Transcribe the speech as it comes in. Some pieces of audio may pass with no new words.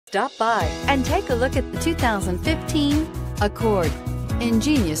Stop by and take a look at the 2015 Accord.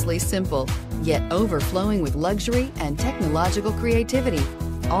 Ingeniously simple, yet overflowing with luxury and technological creativity.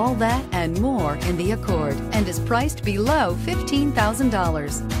 All that and more in the Accord, and is priced below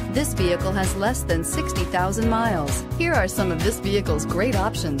 $15,000. This vehicle has less than 60,000 miles. Here are some of this vehicle's great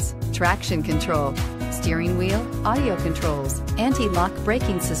options: traction control, steering wheel audio controls, anti-lock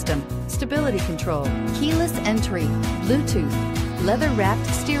braking system, stability control, keyless entry, Bluetooth, leather-wrapped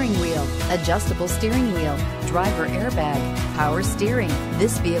steering wheel, adjustable steering wheel, driver airbag, power steering.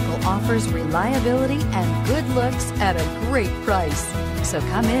 This vehicle offers reliability and good looks at a great price. So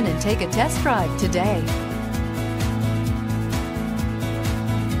come in and take a test drive today.